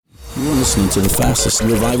You're listening to the fastest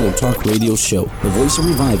revival talk radio show. The Voice of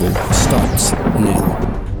Revival starts now.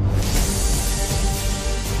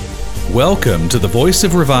 Welcome to the Voice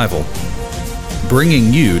of Revival,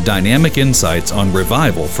 bringing you dynamic insights on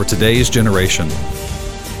revival for today's generation,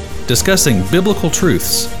 discussing biblical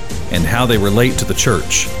truths and how they relate to the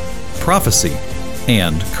church, prophecy,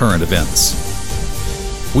 and current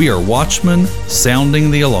events. We are watchmen sounding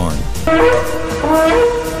the alarm.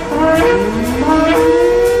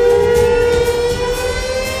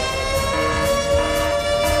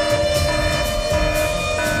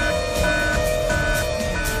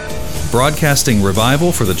 Broadcasting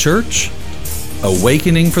revival for the church,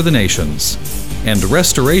 awakening for the nations, and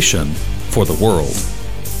restoration for the world.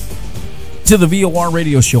 To the VOR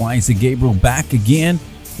radio show, Isaac Gabriel back again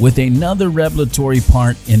with another revelatory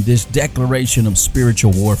part in this declaration of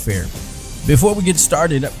spiritual warfare. Before we get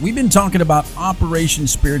started, we've been talking about Operation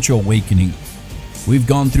Spiritual Awakening. We've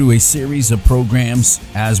gone through a series of programs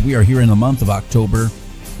as we are here in the month of October,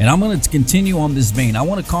 and I'm going to continue on this vein. I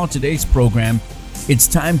want to call today's program, It's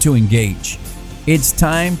Time to Engage. It's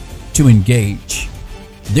time to engage.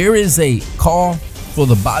 There is a call for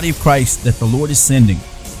the body of Christ that the Lord is sending.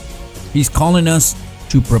 He's calling us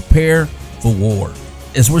to prepare for war.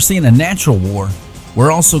 As we're seeing a natural war,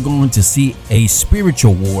 we're also going to see a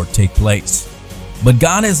spiritual war take place. But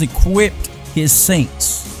God has equipped His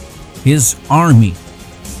saints, His army,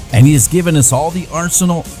 and He has given us all the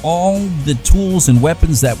arsenal, all the tools and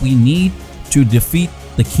weapons that we need to defeat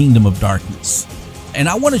the kingdom of darkness. And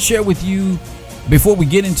I want to share with you, before we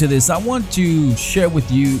get into this, I want to share with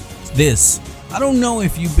you this. I don't know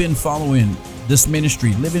if you've been following this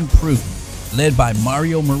ministry, Living Proof, led by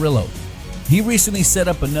Mario Murillo. He recently set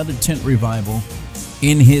up another tent revival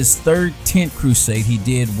in his third tent crusade. He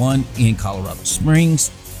did one in Colorado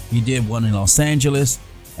Springs, he did one in Los Angeles,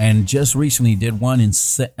 and just recently did one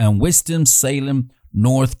in Winston-Salem,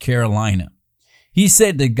 North Carolina. He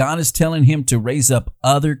said that God is telling him to raise up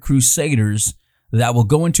other crusaders that will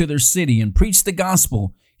go into their city and preach the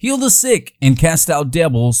gospel, heal the sick, and cast out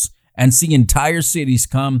devils, and see entire cities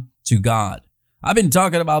come to God. I've been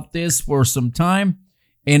talking about this for some time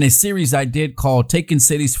in a series I did called Taking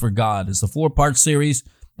Cities for God. It's a 4-part series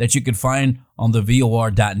that you can find on the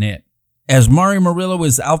VOR.net. As Mario Murillo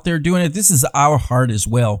is out there doing it, this is our heart as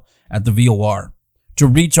well at the VOR, to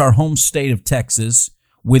reach our home state of Texas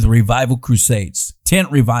with revival crusades,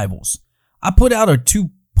 tent revivals. I put out a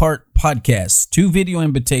 2-part podcast, 2 video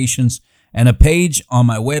invitations, and a page on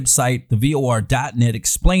my website, thevor.net,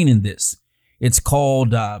 explaining this. It's called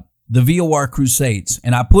the VOR Crusades,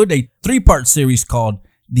 and I put a 3-part series called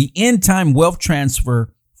The End Time Wealth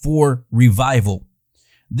Transfer for Revival.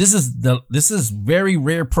 This is very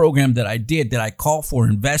rare program that I did, that I call for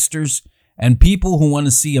investors and people who want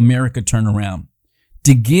to see America turn around,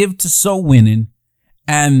 to give to soul winning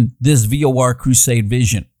and this VOR Crusade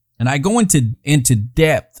vision. And I go into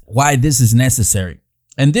depth why this is necessary.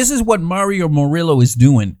 And this is what Mario Murillo is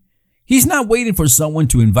doing. He's not waiting for someone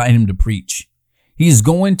to invite him to preach. He's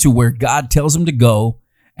going to where God tells him to go.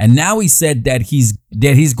 And now he said that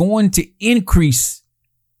he's going to increase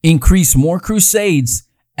more crusades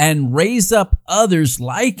and raise up others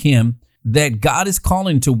like him that God is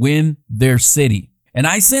calling to win their city. And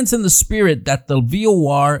I sense in the spirit that the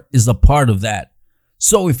VOR is a part of that.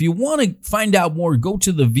 So if you want to find out more, go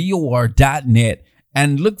to the VOR.net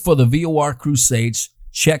and look for the VOR Crusades.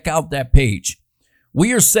 Check out that page.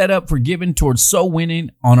 We are set up for giving towards soul winning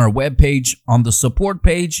on our webpage. On the support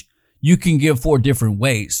page, you can give 4 different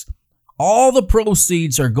ways. All the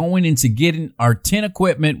proceeds are going into getting our tent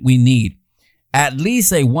equipment we need, at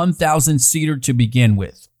least a 1,000-seater to begin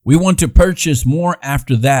with. We want to purchase more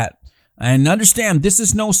after that. And understand, this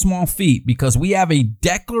is no small feat, because we have a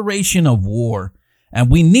declaration of war, and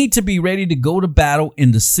we need to be ready to go to battle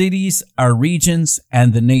in the cities, our regions,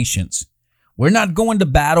 and the nations. We're not going to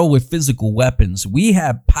battle with physical weapons. We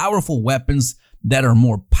have powerful weapons that are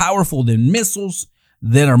more powerful than missiles,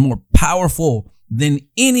 that are more powerful than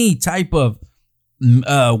any type of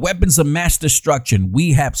weapons of mass destruction.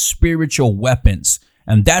 We have spiritual weapons,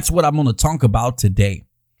 and that's what I'm going to talk about today.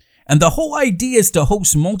 And the whole idea is to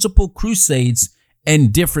host multiple crusades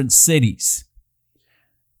in different cities,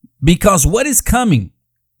 because what is coming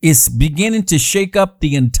is beginning to shake up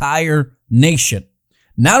the entire nation.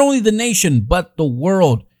 Not only the nation, but the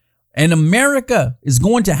world. And America is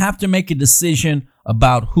going to have to make a decision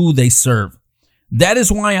about who they serve. That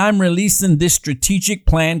is why I'm releasing this strategic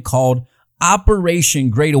plan called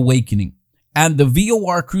Operation Great Awakening. And the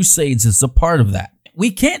VOR Crusades is a part of that.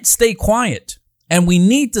 We can't stay quiet, and we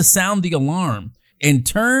need to sound the alarm and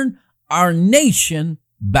turn our nation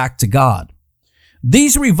back to God.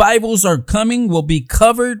 These revivals are coming will be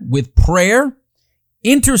covered with prayer,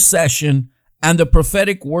 intercession, and the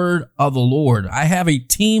prophetic word of the Lord. I have a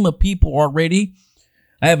team of people already.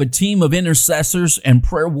 I have a team of intercessors and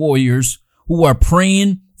prayer warriors who are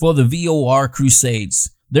praying for the VOR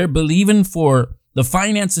crusades. They're believing for the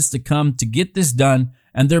finances to come to get this done,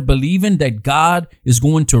 and they're believing that God is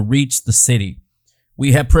going to reach the city.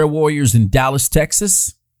 We have prayer warriors in Dallas,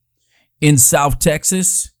 Texas, in South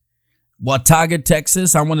Texas, Watauga,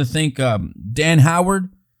 Texas. I want to thank Dan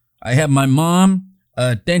Howard. I have my mom,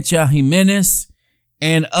 Tencha Jimenez,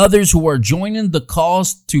 and others who are joining the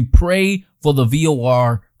cause to pray for the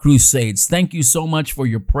VOR crusades. Thank you so much for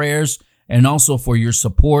your prayers and also for your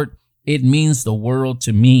support. It means the world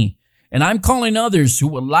to me. And I'm calling others who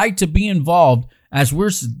would like to be involved as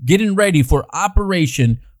we're getting ready for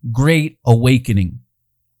Operation Great Awakening.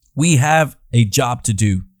 We have a job to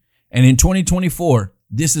do. And in 2024,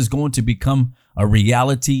 this is going to become a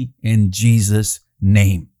reality in Jesus'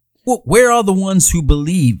 name. Well, where are the ones who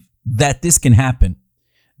believe that this can happen?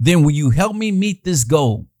 Then will you help me meet this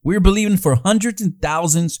goal? We're believing for hundreds and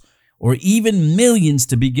thousands or even millions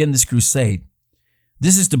to begin this crusade.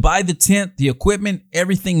 This is to buy the tent, the equipment,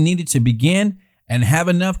 everything needed to begin and have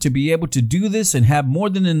enough to be able to do this and have more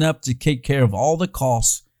than enough to take care of all the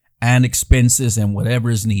costs and expenses and whatever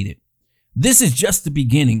is needed. This is just the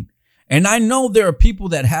beginning. And I know there are people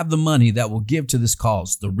that have the money that will give to this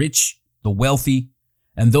cause, the rich, the wealthy,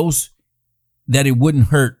 and those that it wouldn't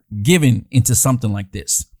hurt giving into something like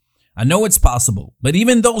this. I know it's possible, but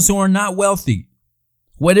even those who are not wealthy,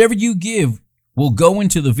 whatever you give will go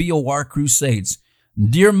into the VOR crusades.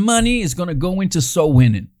 Your money is going to go into soul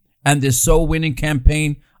winning and this soul winning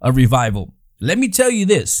campaign of revival. Let me tell you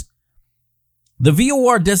this. The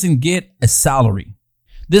VOR doesn't get a salary.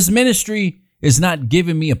 This ministry is not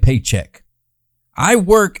giving me a paycheck. I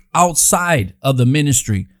work outside of the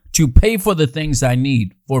ministry to pay for the things I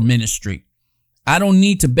need for ministry. I don't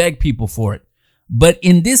need to beg people for it. But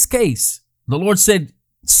in this case, the Lord said,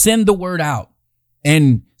 send the word out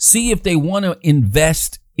and see if they want to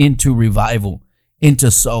invest into revival,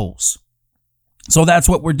 into souls. So that's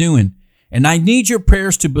what we're doing. And I need your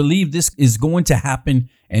prayers to believe this is going to happen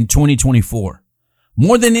in 2024.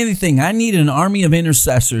 More than anything, I need an army of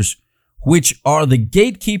intercessors, which are the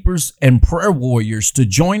gatekeepers and prayer warriors, to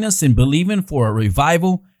join us in believing for a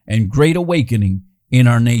revival and great awakening in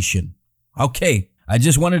our nation. Okay, I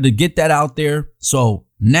just wanted to get that out there. So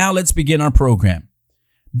now let's begin our program.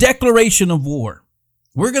 Declaration of war.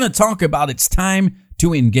 We're going to talk about it's time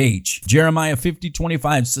to engage. Jeremiah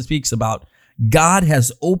 50:25 speaks about God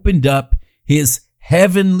has opened up his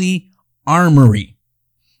heavenly armory.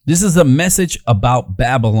 This is a message about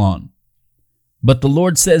Babylon. But the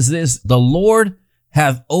Lord says this, the Lord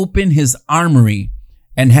hath opened his armory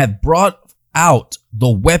and hath brought out the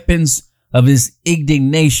weapons of his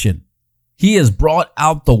indignation. He has brought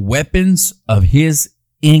out the weapons of his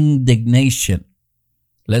indignation.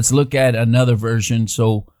 Let's look at another version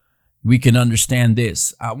so we can understand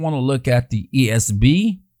this. I want to look at the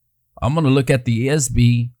ESV. I'm going to look at the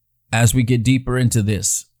ESV as we get deeper into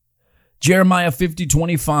this. Jeremiah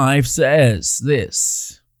 50:25 says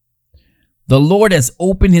this. The Lord has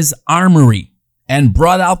opened his armory and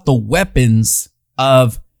brought out the weapons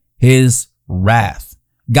of his wrath.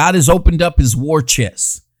 God has opened up his war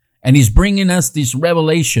chest and he's bringing us this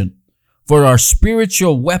revelation for our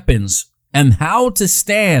spiritual weapons and how to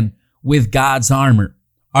stand with God's armor.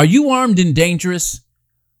 Are you armed and dangerous?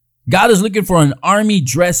 God is looking for an army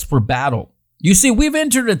dressed for battle. You see, we've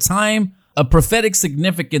entered a time of prophetic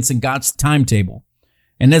significance in God's timetable.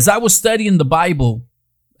 And as I was studying the Bible,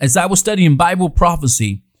 as I was studying Bible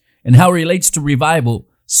prophecy and how it relates to revival,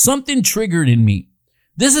 something triggered in me.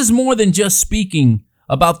 This is more than just speaking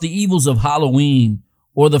about the evils of Halloween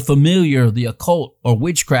or the familiar, the occult or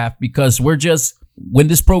witchcraft, because when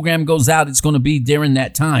this program goes out, it's going to be during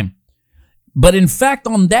that time. But in fact,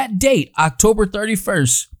 on that date, October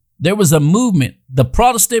 31st, there was a movement. The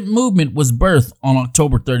Protestant movement was birthed on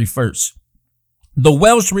October 31st. The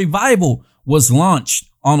Welsh revival was launched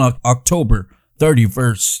on October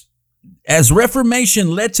 31st. As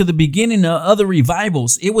Reformation led to the beginning of other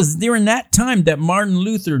revivals, it was during that time that Martin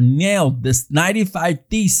Luther nailed this 95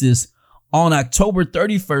 Thesis on October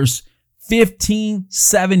 31st,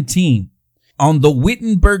 1517. On the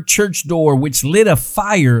Wittenberg church door, which lit a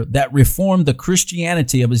fire that reformed the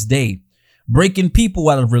Christianity of his day, breaking people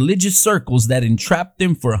out of religious circles that entrapped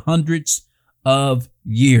them for hundreds of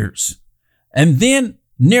years. And then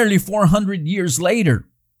nearly 400 years later,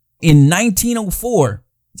 in 1904,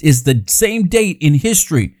 is the same date in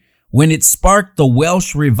history when it sparked the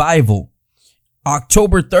Welsh revival.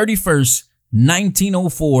 October 31st,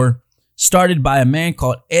 1904, started by a man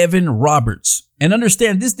called Evan Roberts. And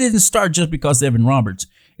understand, this didn't start just because Evan Roberts.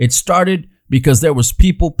 It started because there was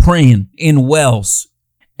people praying in wells,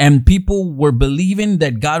 and people were believing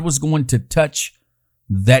that God was going to touch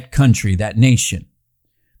that country, that nation.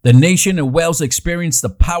 The nation of Wales experienced a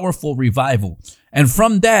powerful revival. And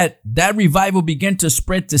from that revival began to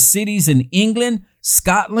spread to cities in England,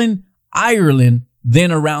 Scotland, Ireland,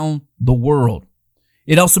 then around the world.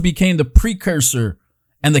 It also became the precursor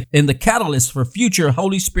and the catalyst for future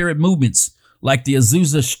Holy Spirit movements like the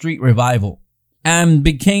Azusa Street Revival, and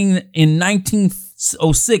became in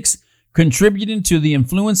 1906 contributing to the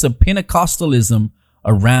influence of Pentecostalism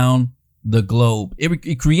around the globe.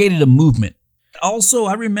 It created a movement. Also,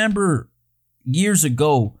 I remember years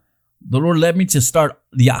ago, the Lord led me to start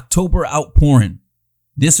the October outpouring.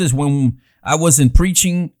 This is when I wasn't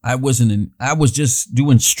preaching. I was just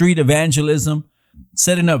doing street evangelism,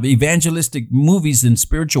 setting up evangelistic movies in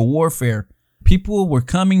spiritual warfare. People were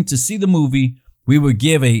coming to see the movie. We would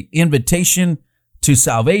give an invitation to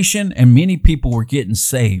salvation, and many people were getting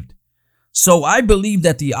saved. So I believe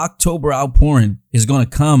that the October outpouring is going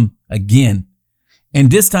to come again. And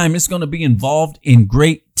this time it's going to be involved in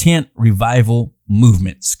great tent revival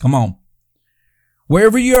movements. Come on.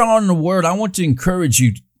 Wherever you are in the word, I want to encourage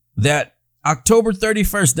you that October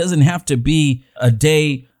 31st doesn't have to be a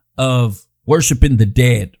day of worshiping the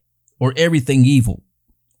dead or everything evil.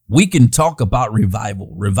 We can talk about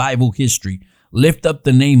revival history, lift up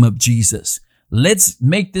the name of Jesus. Let's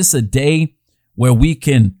make this a day where we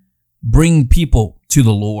can bring people to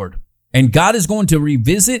the Lord, and God is going to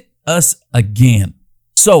revisit us again.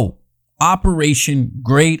 So, Operation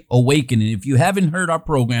Great Awakening. If you haven't heard our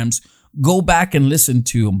programs, go back and listen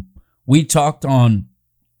to them. We talked on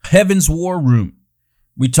Heaven's War Room.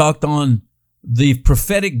 We talked on the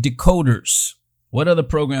Prophetic Decoders. What other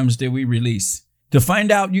programs did we release? To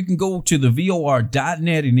find out, you can go to the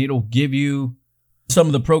VOR.net and it'll give you some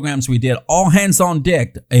of the programs we did. All Hands on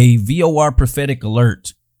Deck, a VOR prophetic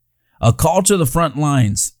alert, a call to the front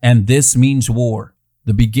lines, and This Means War,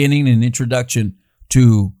 the beginning and introduction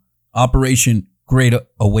to Operation Great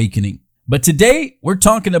Awakening. But today we're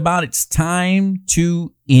talking about it's time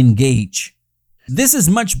to engage. This is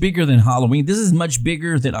much bigger than Halloween. This is much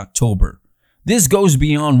bigger than October. This goes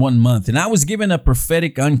beyond 1 month. And I was given a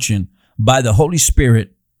prophetic unction by the Holy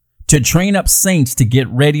Spirit to train up saints to get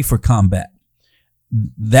ready for combat.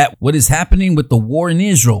 That what is happening with the war in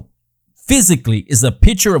Israel physically is a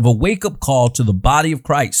picture of a wake-up call to the body of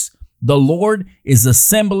Christ. The Lord is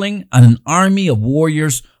assembling an army of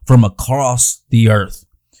warriors from across the earth.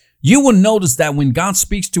 You will notice that when God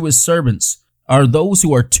speaks to his servants are those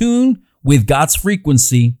who are tuned with God's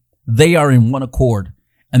frequency, they are in one accord,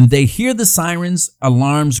 and they hear the sirens,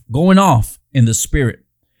 alarms going off in the spirit.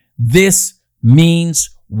 This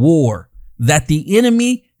means war, that the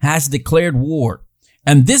enemy has declared war.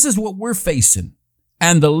 And this is what we're facing.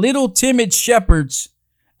 And the little timid shepherds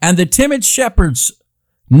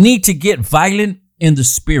need to get violent in the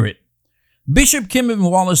spirit. Bishop Kevin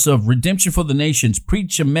Wallace of Redemption for the Nations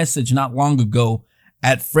preached a message not long ago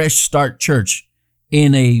at Fresh Start Church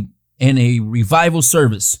in a revival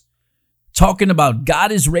service, talking about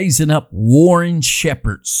God is raising up warring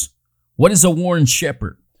shepherds. What is a warring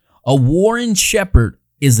shepherd? A warring shepherd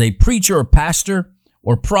is a preacher or pastor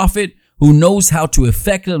or prophet who knows how to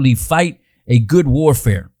effectively fight a good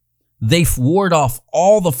warfare. They ward off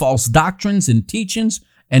all the false doctrines and teachings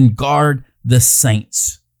and guard the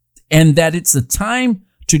saints. And that it's a time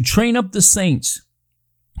to train up the saints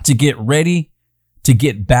to get ready, to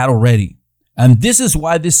get battle ready. And this is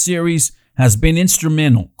why this series has been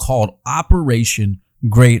instrumental, called Operation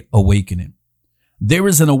Great Awakening. There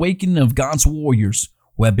is an awakening of God's warriors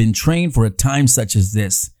who have been trained for a time such as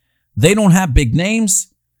this. They don't have big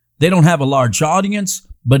names. They don't have a large audience,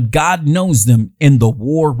 but God knows them in the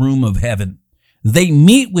war room of heaven. They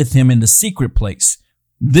meet with him in the secret place.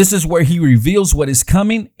 This is where he reveals what is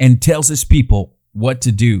coming and tells his people what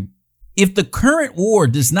to do. If the current war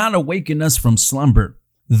does not awaken us from slumber,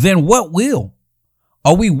 then what will?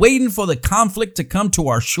 Are we waiting for the conflict to come to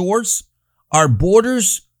our shores, our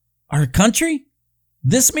borders, our country?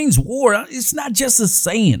 This means war. It's not just a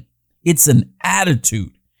saying. It's an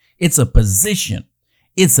attitude. It's a position.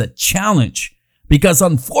 It's a challenge, because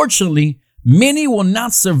unfortunately, many will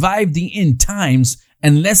not survive the end times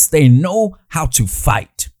unless they know how to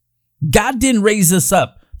fight. God didn't raise us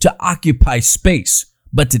up to occupy space,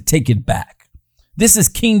 but to take it back. This is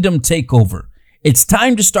kingdom takeover. It's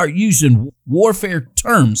time to start using warfare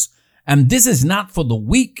terms, and this is not for the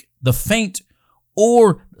weak, the faint,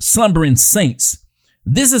 or slumbering saints.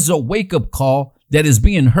 This is a wake-up call that is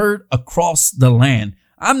being heard across the land.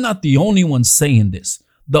 I'm not the only one saying this.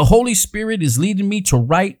 The Holy Spirit is leading me to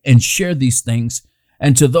write and share these things.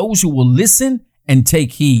 And to those who will listen and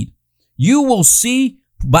take heed, you will see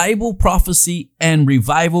Bible prophecy and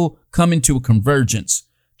revival come into a convergence.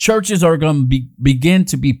 Churches are going to begin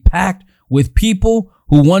to be packed with people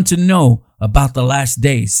who want to know about the last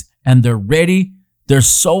days, and they're ready, their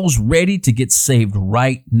souls ready to get saved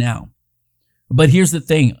right now. But here's the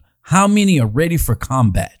thing. How many are ready for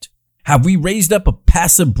combat? Have we raised up a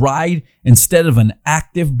passive bride instead of an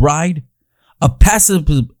active bride? A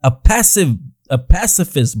pacifist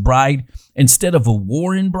bride instead of a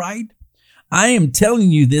warring bride? I am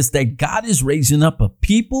telling you this, that God is raising up a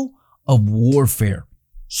people of warfare,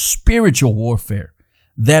 spiritual warfare,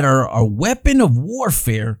 that are a weapon of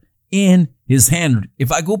warfare in his hand.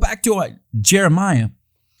 If I go back to Jeremiah,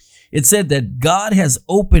 it said that God has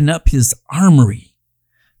opened up his armory.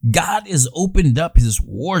 God has opened up his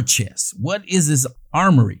war chest. What is his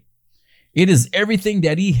armory? It is everything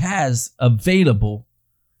that he has available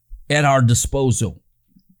at our disposal.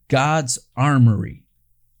 God's armory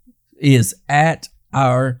is at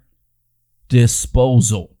our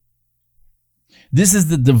disposal. This is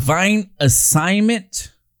the divine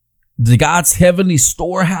assignment, God's heavenly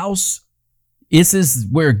storehouse. This is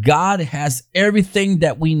where God has everything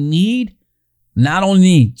that we need. Not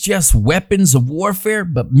only just weapons of warfare,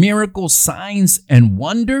 but miracles, signs, and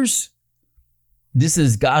wonders. This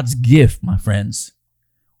is God's gift, my friends.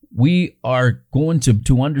 We are going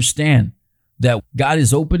to understand that God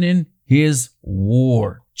is opening his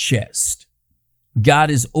war chest. God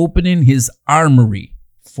is opening his armory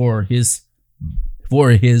for his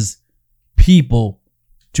people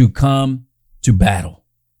to come to battle.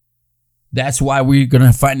 That's why we're going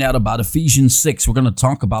to find out about Ephesians 6. We're going to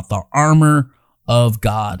talk about the armor of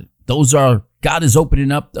God. God is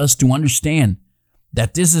opening up us to understand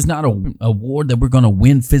that this is not a war that we're going to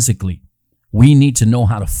win physically. We need to know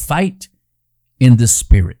how to fight in the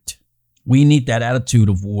spirit. We need that attitude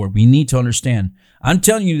of war. We need to understand. I'm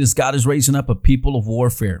telling you this, God is raising up a people of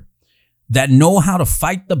warfare that know how to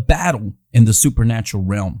fight the battle in the supernatural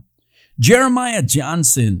realm. Jeremiah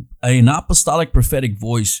Johnson, an apostolic prophetic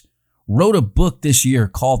voice, wrote a book this year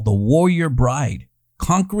called The Warrior Bride,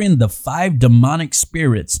 Conquering the 5 Demonic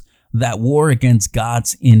Spirits that War Against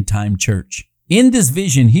God's End-Time Church. In this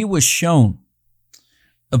vision, he was shown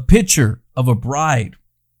a picture of a bride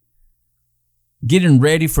getting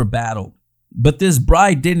ready for battle. But this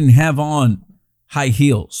bride didn't have on high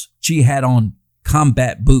heels. She had on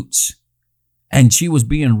combat boots. And she was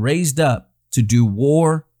being raised up to do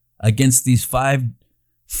war against these five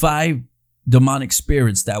demonic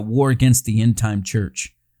spirits that war against the end-time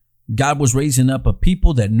church. God was raising up a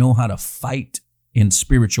people that know how to fight in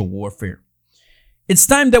spiritual warfare. It's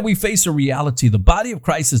time that we face a reality. The body of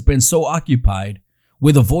Christ has been so occupied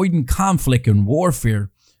with avoiding conflict and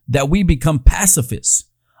warfare that we become pacifists,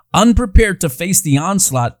 unprepared to face the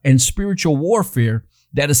onslaught and spiritual warfare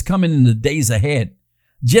that is coming in the days ahead.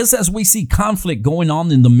 Just as we see conflict going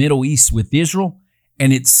on in the Middle East with Israel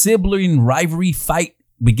and its sibling rivalry fight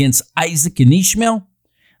against Isaac and Ishmael,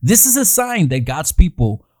 this is a sign that God's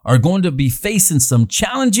people are going to be facing some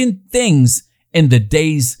challenging things in the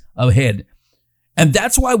days ahead. And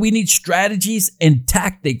that's why we need strategies and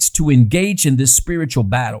tactics to engage in this spiritual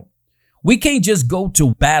battle. We can't just go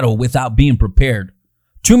to battle without being prepared.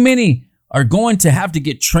 Too many are going to have to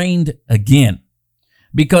get trained again,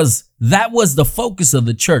 because that was the focus of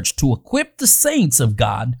the church, to equip the saints of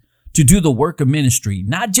God to do the work of ministry,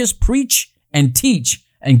 not just preach and teach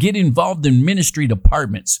and get involved in ministry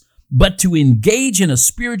departments, but to engage in a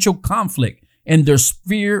spiritual conflict in their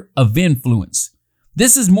sphere of influence.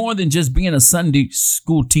 This is more than just being a Sunday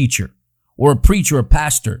school teacher or a preacher or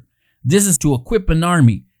pastor. This is to equip an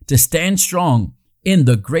army to stand strong in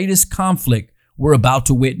the greatest conflict we're about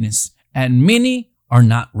to witness, and many are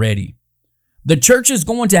not ready. The church is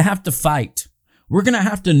going to have to fight. We're going to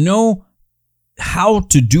have to know how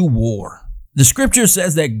to do war. The scripture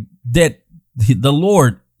says that the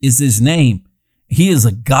Lord is his name. He is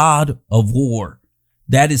a God of war.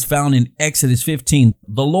 That is found in Exodus 15.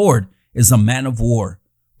 The Lord is a man of war.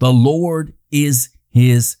 The Lord is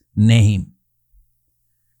his name.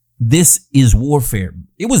 This is warfare.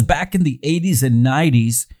 It was back in the 80s and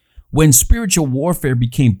 90s when spiritual warfare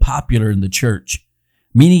became popular in the church.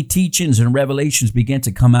 Many teachings and revelations began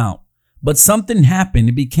to come out, but something happened.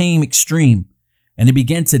 It became extreme, and it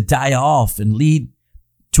began to die off and lead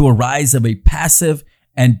to a rise of a passive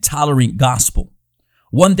and tolerant gospel,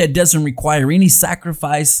 one that doesn't require any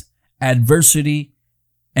sacrifice, adversity,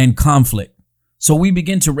 and conflict. So we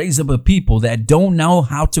begin to raise up a people that don't know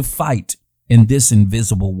how to fight in this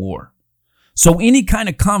invisible war. So any kind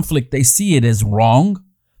of conflict, they see it as wrong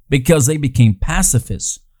because they became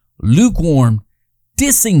pacifists, lukewarm,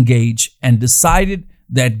 disengaged, and decided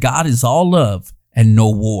that God is all love and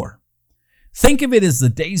no war. Think of it as the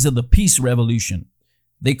days of the peace revolution.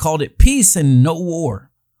 They called it peace and no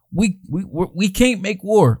war. We can't make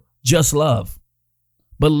war, just love.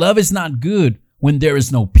 But love is not good when there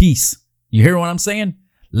is no peace. You hear what I'm saying?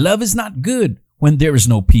 Love is not good when there is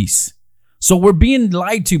no peace. So we're being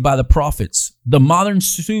lied to by the prophets, the modern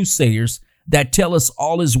soothsayers that tell us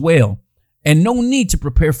all is well and no need to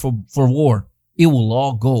prepare for war. It will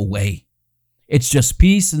all go away. It's just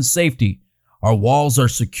peace and safety. Our walls are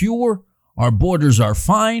secure. Our borders are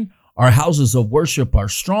fine. Our houses of worship are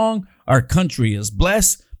strong. Our country is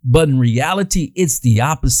blessed. But in reality, it's the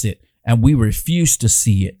opposite, and we refuse to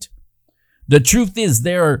see it. The truth is,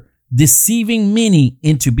 they are deceiving many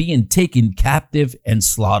into being taken captive and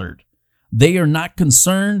slaughtered. They are not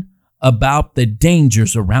concerned about the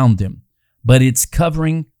dangers around them, but it's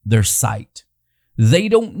covering their sight. They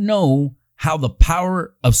don't know how the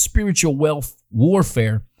power of spiritual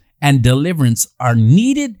warfare and deliverance are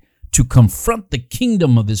needed to confront the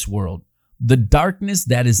kingdom of this world, the darkness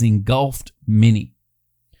that has engulfed many.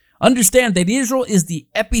 Understand that Israel is the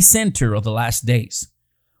epicenter of the last days.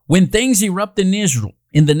 When things erupt in Israel,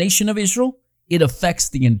 in the nation of Israel, it affects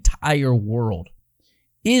the entire world.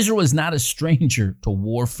 Israel is not a stranger to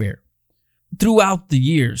warfare. Throughout the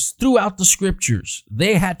years, throughout the scriptures,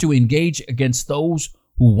 they had to engage against those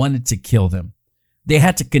who wanted to kill them. They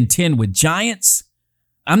had to contend with giants.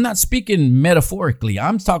 I'm not speaking metaphorically.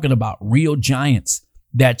 I'm talking about real giants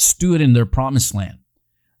that stood in their promised land.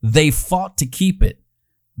 They fought to keep it.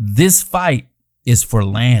 This fight is for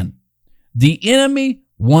land. The enemy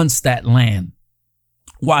wants that land.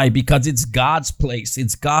 Why? Because it's God's place.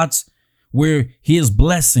 It's God's where his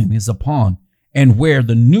blessing is upon and where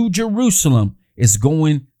the new Jerusalem is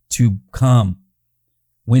going to come.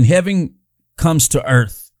 When heaven comes to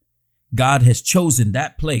earth, God has chosen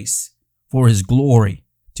that place for his glory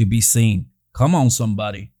to be seen. Come on,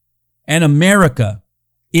 somebody. And America,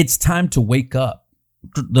 it's time to wake up.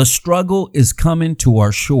 The struggle is coming to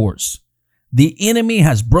our shores. The enemy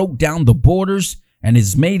has broke down the borders and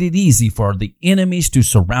has made it easy for the enemies to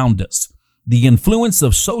surround us. The influence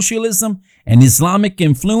of socialism and Islamic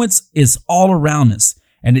influence is all around us.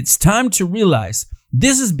 And it's time to realize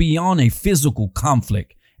this is beyond a physical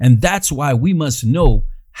conflict. And that's why we must know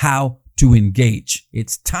how to engage.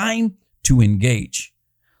 It's time to engage.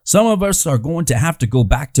 Some of us are going to have to go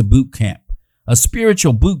back to boot camp, a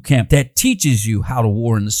spiritual boot camp that teaches you how to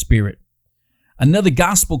war in the spirit. Another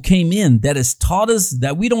gospel came in that has taught us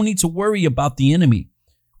that we don't need to worry about the enemy.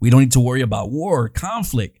 We don't need to worry about war or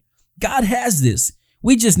conflict. God has this.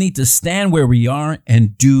 We just need to stand where we are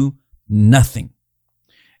and do nothing.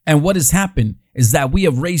 And what has happened is that we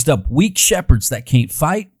have raised up weak shepherds that can't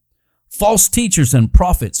fight, false teachers and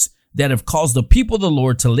prophets that have caused the people of the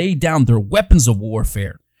Lord to lay down their weapons of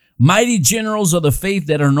warfare. Mighty generals of the faith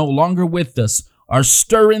that are no longer with us are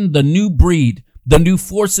stirring the new breed, the new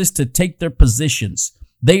forces to take their positions.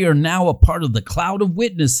 They are now a part of the cloud of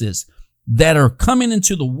witnesses that are coming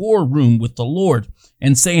into the war room with the Lord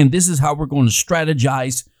and saying, this is how we're going to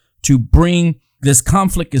strategize to bring this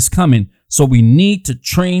conflict is coming. So we need to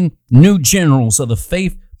train new generals of the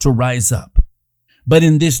faith to rise up. But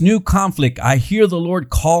in this new conflict, I hear the Lord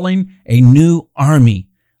calling a new army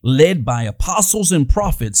led by apostles and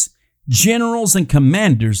prophets, generals and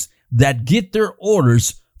commanders that get their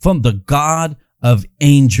orders from the God of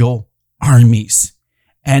angel armies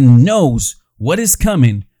and knows what is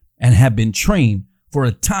coming and have been trained for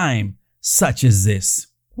a time such as this.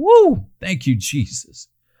 Woo! Thank you, Jesus.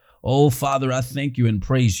 Oh, Father, I thank you and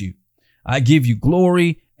praise you. I give you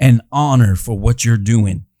glory and honor for what you're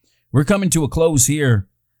doing. We're coming to a close here,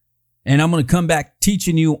 and I'm going to come back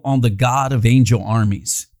teaching you on the God of angel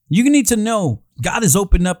armies. You need to know God has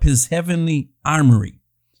opened up his heavenly armory.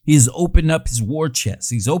 He's opened up his war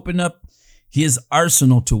chest. He's opened up his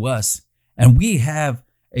arsenal to us, and we have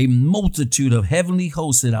a multitude of heavenly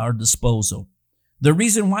hosts at our disposal. The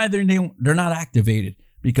reason why they're not activated,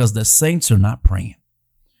 because the saints are not praying.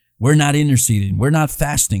 We're not interceding. We're not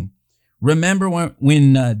fasting. Remember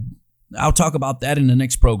when I'll talk about that in the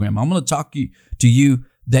next program. I'm going to talk to you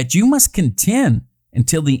that you must contend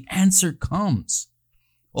until the answer comes.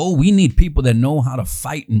 Oh, we need people that know how to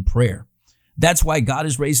fight in prayer. That's why God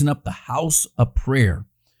is raising up the house of prayer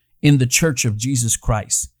in the church of Jesus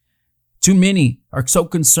Christ. Too many are so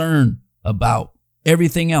concerned about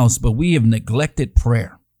everything else, but we have neglected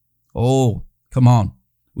prayer. Oh, come on.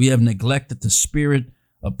 We have neglected the spirit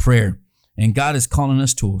of prayer. And God is calling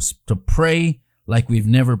us to pray like we've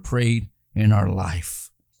never prayed in our life.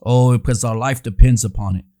 Oh, because our life depends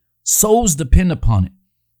upon it. Souls depend upon it.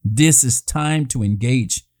 This is time to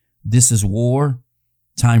engage. This is war.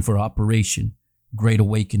 Time for Operation Great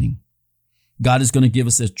Awakening. God is going to give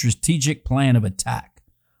us a strategic plan of attack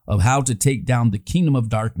of how to take down the kingdom of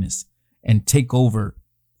darkness and take over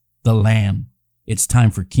the land. It's time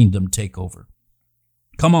for kingdom takeover.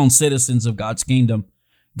 Come on, citizens of God's kingdom.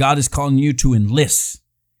 God is calling you to enlist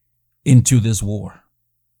into this war.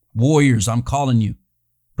 Warriors, I'm calling you.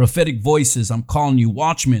 Prophetic voices, I'm calling you.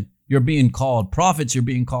 Watchmen, you're being called. Prophets, you're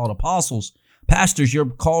being called. Apostles, pastors, you're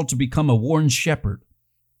called to become a warring shepherd.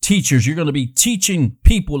 Teachers, you're going to be teaching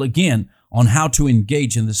people again on how to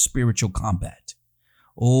engage in the spiritual combat.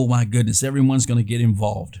 Oh my goodness, everyone's going to get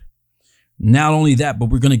involved. Not only that, but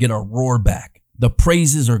we're going to get our roar back. The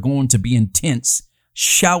praises are going to be intense.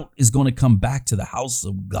 Shout is going to come back to the house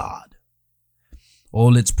of God. Oh,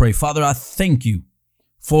 let's pray. Father, I thank you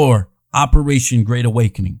for Operation Great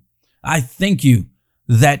Awakening. I thank you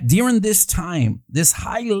that during this time, this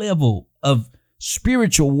high level of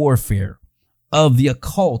spiritual warfare, of the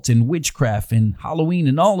occult and witchcraft and Halloween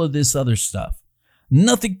and all of this other stuff,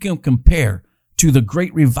 nothing can compare to the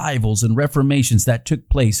great revivals and reformations that took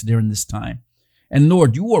place during this time. And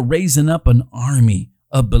Lord, you are raising up an army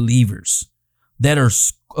of believers that are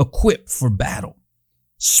equipped for battle.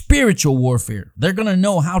 Spiritual warfare. They're going to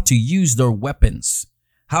know how to use their weapons,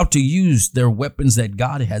 that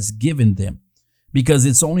God has given them, because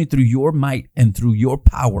it's only through your might and through your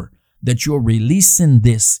power that you're releasing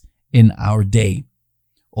this in our day.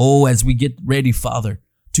 Oh, as we get ready, Father,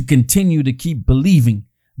 to continue to keep believing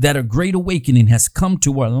that a great awakening has come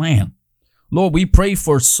to our land. Lord, we pray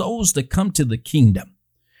for souls to come to the kingdom.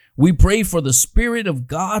 We pray for the Spirit of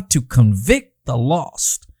God to convict the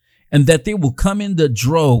lost, and that they will come in the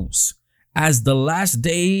droves as the last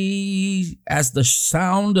day, as the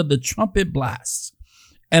sound of the trumpet blasts,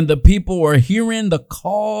 and the people are hearing the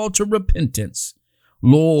call to repentance.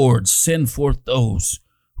 Lord, send forth those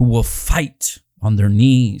who will fight on their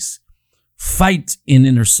knees, fight in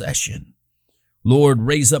intercession. Lord,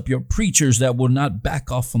 raise up your preachers that will not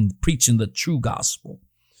back off from preaching the true gospel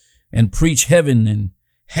and preach heaven and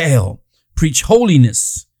hell, preach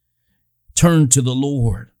holiness. Turn to the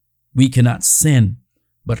Lord. We cannot sin,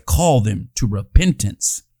 but call them to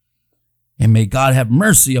repentance. And may God have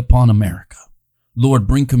mercy upon America. Lord,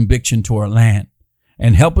 bring conviction to our land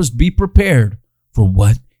and help us be prepared for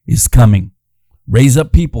what is coming. Raise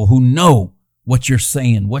up people who know what you're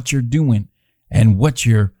saying, what you're doing, and what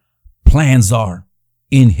your plans are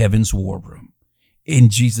in heaven's war room. In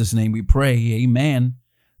Jesus' name we pray. Amen.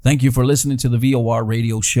 Thank you for listening to the VOR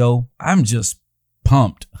radio show. I'm just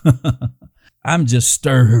pumped. I'm just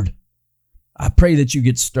stirred. I pray that you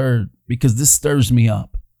get stirred, because this stirs me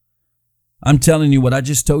up. I'm telling you what I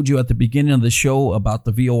just told you at the beginning of the show about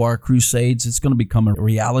the VOR Crusades. It's going to become a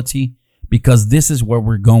reality, because this is where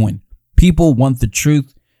we're going. People want the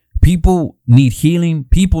truth. People need healing.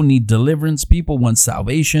 People need deliverance. People want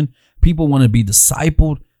salvation. People want to be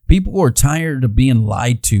discipled. People are tired of being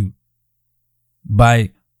lied to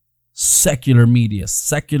by secular media,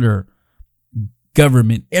 secular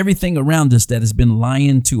government, everything around us that has been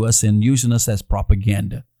lying to us and using us as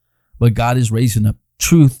propaganda. But God is raising up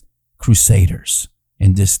truth crusaders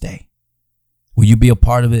in this day. Will you be a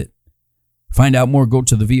part of it? Find out more. Go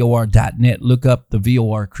to thevor.net. Look up the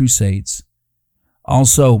VOR Crusades.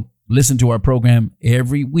 Also, listen to our program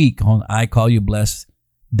every week on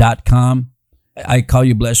iCallYouBlessed.com. I Call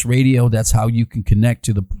You Blessed Radio. That's how you can connect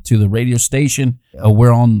to the radio station.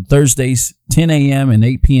 We're on Thursdays, 10 a.m. and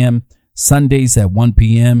 8 p.m., Sundays at 1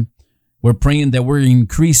 p.m. We're praying that we'll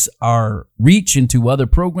increase our reach into other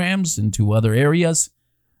programs, into other areas,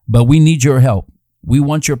 but we need your help. We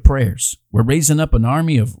want your prayers. We're raising up an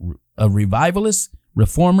army of revivalists,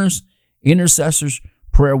 reformers, intercessors,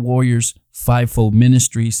 prayer warriors, fivefold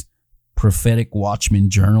ministries, prophetic watchmen,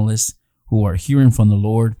 journalists who are hearing from the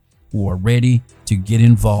Lord, who are ready to get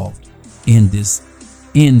involved in this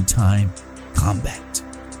end time combat.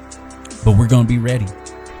 But we're going to be ready.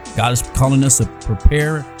 God is calling us a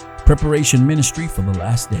preparation ministry for the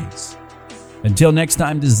last days. Until next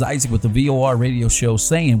time, this is Isaac with the VOR radio show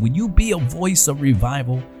saying, will you be a voice of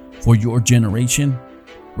revival for your generation?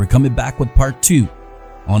 We're coming back with part 2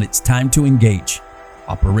 on It's Time to Engage,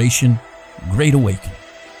 Operation Great Awakening.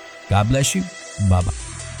 God bless you. Bye-bye.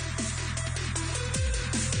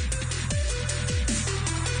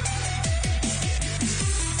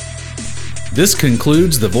 This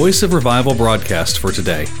concludes the Voice of Revival broadcast for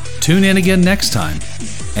today. Tune in again next time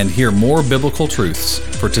and hear more biblical truths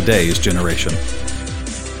for today's generation.